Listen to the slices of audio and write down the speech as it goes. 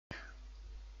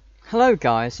Hello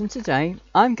guys, and today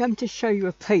I'm going to show you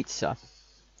a pizza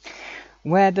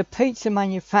where the pizza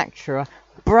manufacturer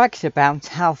brags about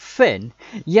how thin,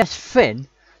 yes thin,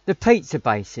 the pizza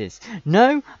base is.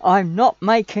 No, I'm not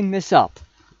making this up.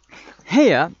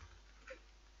 Here,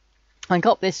 I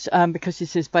got this because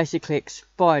this is basically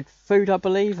expired food, I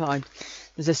believe.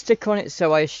 There's a sticker on it,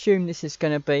 so I assume this is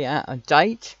going to be out of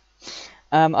date.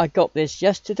 I got this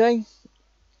yesterday,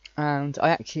 and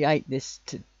I actually ate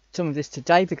some of this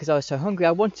today because I was so hungry.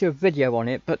 I wanted to do a video on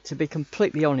it, but to be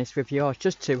completely honest with you, I was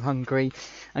just too hungry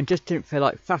and just didn't feel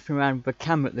like faffing around with a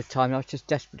camera at the time. I was just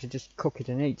desperate to just cook it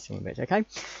and eat some of it, okay?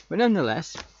 But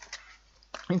nonetheless,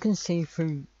 you can see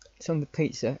through some of the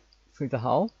pizza through the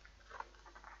hole.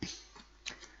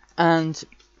 And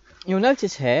you'll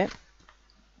notice here,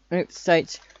 it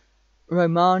states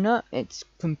Romana. It's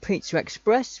from Pizza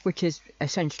Express, which is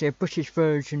essentially a British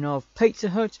version of Pizza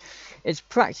Hut. It's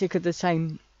practically the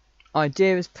same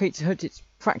idea as Pizza Hut. It's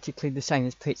practically the same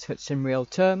as Pizza Hut's in real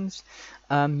terms.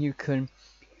 You can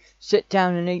sit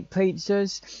down and eat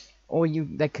pizzas, or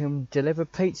they can deliver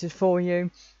pizzas for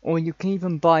you, or you can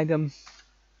even buy them,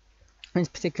 in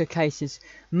particular cases,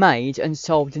 made and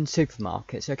sold in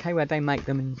supermarkets, okay, where they make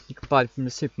them and you can buy them from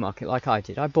the supermarket like I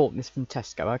did. I bought this from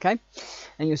Tesco, okay,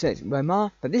 and you'll say it's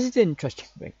Roma, but this is the interesting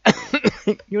thing.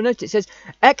 You'll notice it says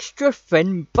extra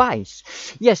thin base.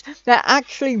 Yes, they're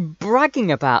actually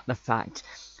bragging about the fact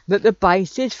that the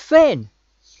base is thin.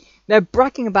 They're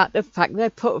bragging about the fact they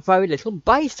put very little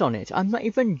base on it. I'm not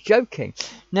even joking.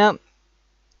 Now,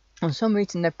 for some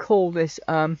reason they've called this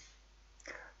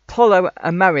Polo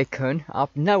American.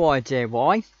 I've no idea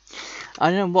why.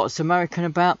 I don't know what's American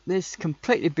about this,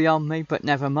 completely beyond me, but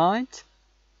never mind.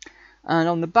 And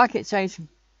on the back it says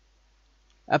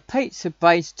a pizza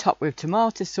base topped with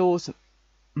tomato sauce,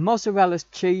 mozzarella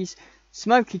cheese,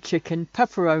 smoky chicken,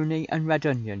 pepperoni and red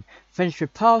onion, finished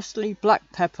with parsley, black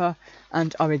pepper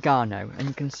and oregano. And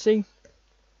you can see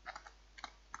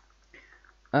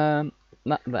that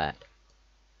there.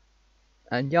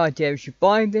 And the idea is you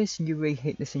buy this and you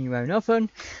reheat this in your own oven.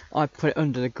 I put it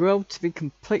under the grill, to be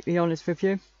completely honest with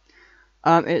you.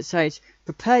 It says,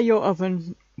 prepare your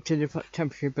oven to the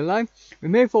temperature below,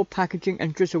 remove all packaging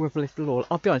and drizzle with a little oil.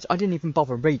 I'll be honest, I didn't even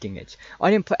bother reading it. I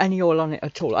didn't put any oil on it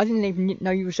at all. I didn't even know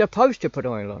you were supposed to put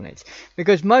oil on it,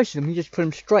 because most of them you just put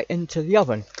them straight into the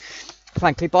oven.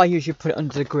 Frankly, but I usually put it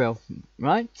under the grill,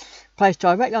 right? Place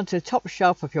directly onto the top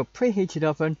shelf of your preheated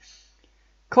oven.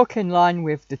 Cook in line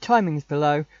with the timings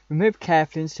below, remove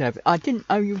carefully and serve it. I didn't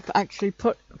know you actually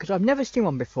put, because I've never seen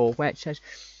one before where it says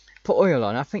put oil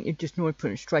on. I think you just normally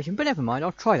put it straight in, but never mind,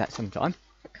 I'll try that sometime.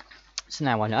 So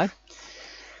now I know.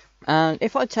 And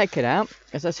if I take it out,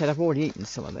 as I said, I've already eaten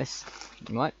some of this,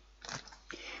 right?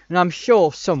 And I'm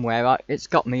sure somewhere it's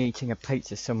got me eating a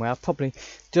pizza somewhere. I've probably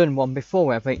done one before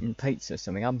where I've eaten pizza or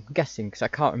something. I'm guessing because I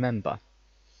can't remember.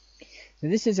 So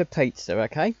this is a pizza,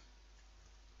 okay?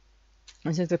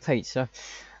 This is the pizza,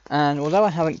 and although I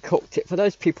haven't cooked it, for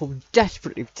those people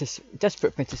desperate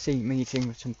for me to see me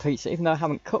eating some pizza, even though I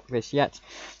haven't cooked this yet,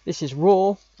 this is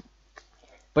raw,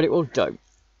 but it will do.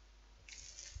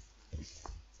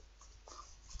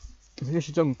 This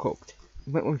is uncooked,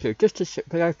 but it will do, just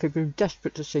for those people who are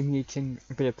desperate to see me eating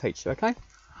a bit of pizza, okay?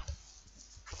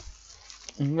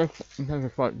 And this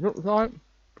is what it looks like.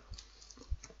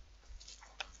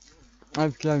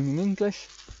 I've shown in English.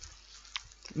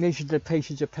 These are the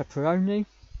pieces of pepperoni.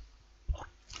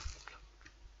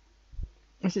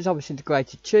 This is obviously the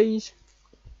grated cheese.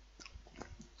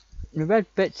 The red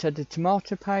bits are the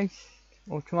tomato paste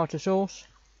or tomato sauce.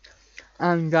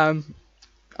 And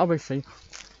obviously,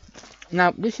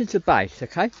 now this is the base,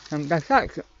 okay? And that's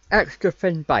extra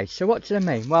thin base. So what does it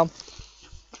mean? Well,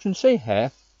 you can see here,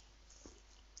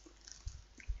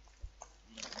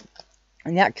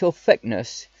 and the actual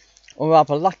thickness, or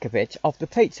rather lack of it, of the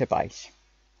pizza base.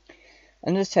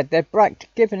 And as I said, they're bragged to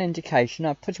give an indication.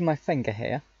 I'm putting my finger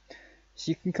here so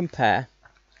you can compare.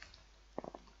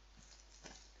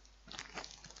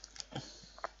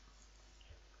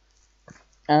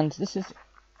 And this is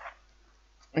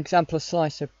an example of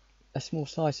a small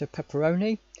slice of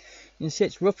pepperoni. You can see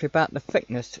it's roughly about the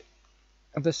thickness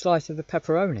of the slice of the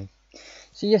pepperoni.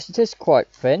 So yes, it is quite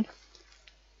thin.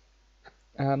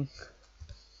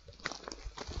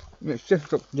 It's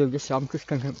difficult to do this, so I'm just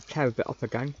going to tear a bit off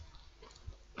again.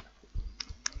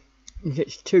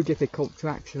 It's too difficult to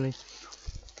actually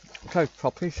close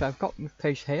properly, so I've got this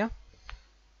piece here.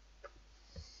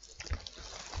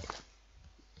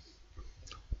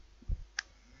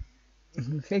 You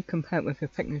can see, compare it with the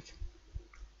thickness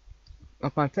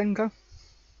of my finger.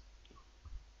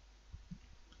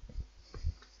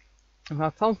 If I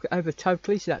fold it over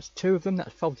totally, so that's 2 of them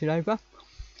that's folded over.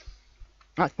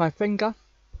 That's my finger.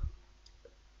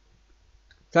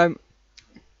 So,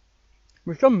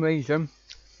 for some reason,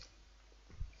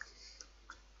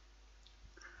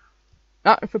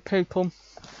 that is for people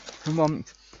who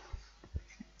want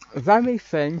very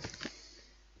thin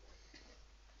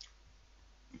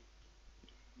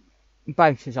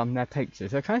bases on their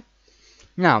pizzas, okay?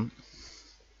 Now,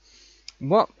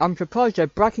 I'm surprised they're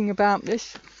bragging about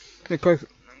this, because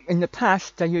in the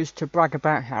past they used to brag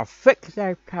about how thick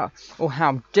or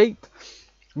how deep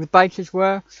the bases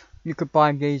were. You could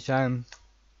buy these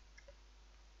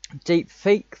deep,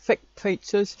 thick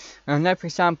pizzas, and I know, for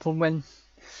example, when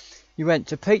you went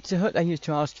to Pizza Hut, they used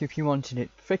to ask you if you wanted it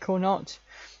thick or not.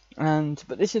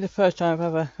 But this is the first time I've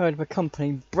ever heard of a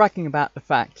company bragging about the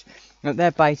fact that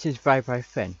their base is very, very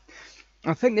thin.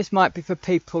 I think this might be for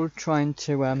people trying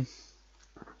to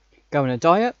go on a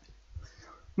diet.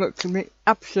 Look, to be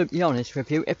absolutely honest with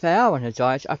you, if they are on a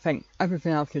diet, I think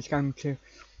everything else is going to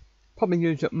probably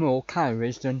use up more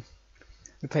calories than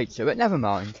the pizza, but never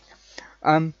mind.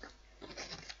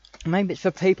 Maybe it's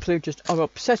for people who just are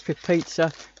obsessed with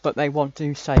pizza, but they want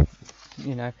to save,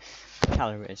 you know,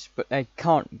 calories, but they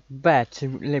can't bear to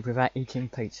live without eating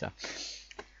pizza.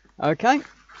 Okay.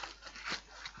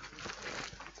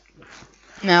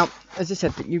 Now, as I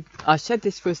said, I said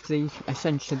this was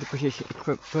essentially the British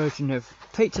version of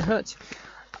Pizza Hut,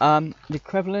 the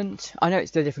equivalent. I know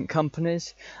it's the different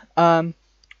companies.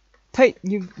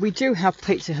 We do have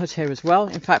Pizza Hut here as well.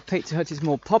 In fact, Pizza Hut is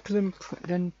more popular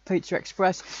than Pizza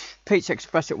Express. Pizza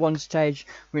Express at one stage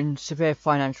were in severe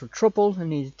financial trouble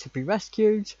and needed to be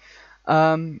rescued.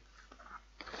 They're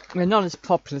not as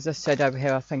popular, as I said over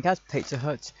here, I think, as Pizza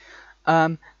Hut.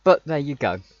 But there you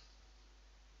go.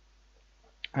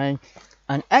 An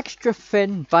extra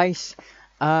thin base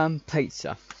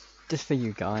pizza, just for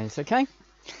you guys, okay?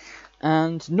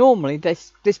 And normally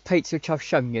this pizza which I've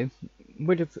shown you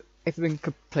would have, if it been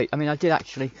complete, I mean, I did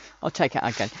actually, I'll take it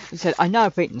out again. As I said, I know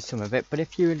I've eaten some of it, but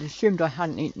if you had assumed I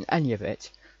hadn't eaten any of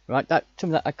it, right,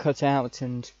 some of that I cut out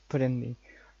and put in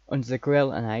under the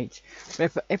grill and ate.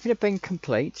 But if it had been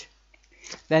complete,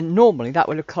 then normally that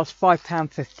would have cost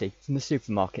 £5.50 from the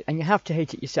supermarket, and you have to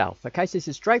heat it yourself. Okay, so this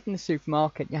is straight from the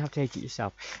supermarket, you have to heat it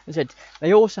yourself. As I said,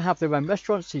 they also have their own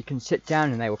restaurants, so you can sit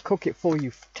down and they will cook it for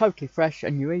you totally fresh,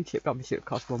 and you eat it. But obviously it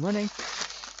costs more money.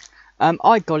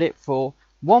 I got it for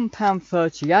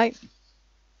 £1.38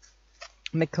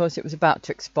 because it was about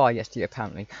to expire yesterday,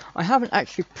 apparently. I haven't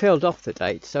actually peeled off the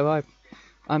date, so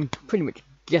I'm pretty much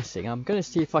guessing. I'm going to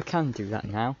see if I can do that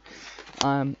now.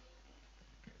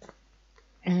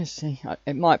 Let's see,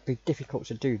 it might be difficult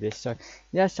to do this, so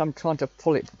yes, I'm trying to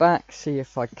pull it back, see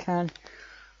if I can,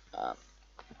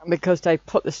 because they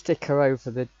put the sticker over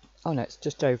the, oh no, it's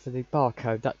just over the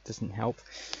barcode. That doesn't help.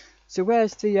 So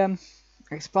where's the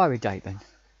expiry date then?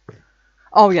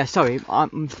 Oh yeah, sorry,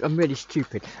 I'm really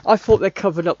stupid. I thought they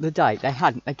covered up the date. They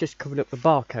hadn't, they just covered up the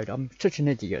barcode. I'm such an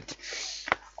idiot.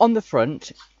 On the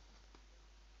front,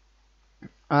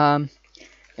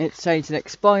 it says it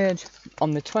expired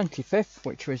on the 25th,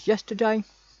 which was yesterday.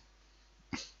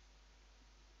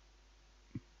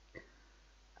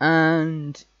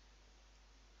 And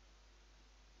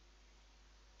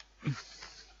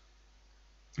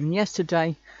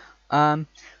yesterday,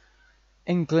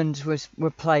 England were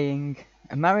playing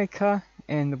America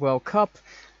in the World Cup,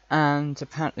 and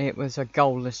apparently it was a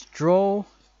goalless draw.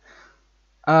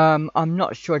 I'm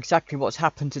not sure exactly what's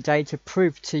happened today to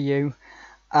prove to you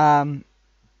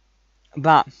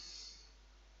that,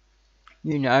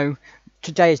 you know,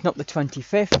 today is not the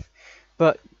 25th,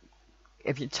 but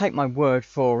if you take my word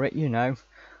for it, you know,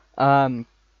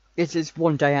 it is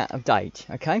one day out of date,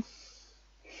 okay?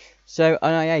 So,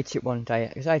 and I ate it one day,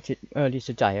 because I ate it earlier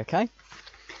today, okay?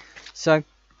 So,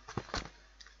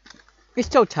 it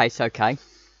still tastes okay.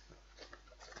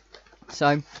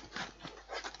 So,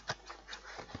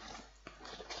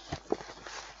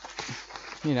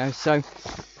 you know, so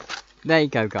there you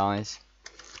go, guys.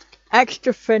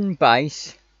 Extra thin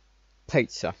base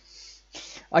pizza.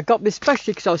 I got this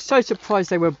especially because I was so surprised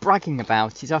they were bragging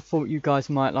about it. I thought you guys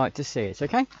might like to see it,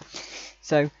 okay?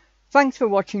 So, thanks for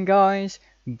watching, guys.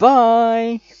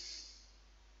 Bye!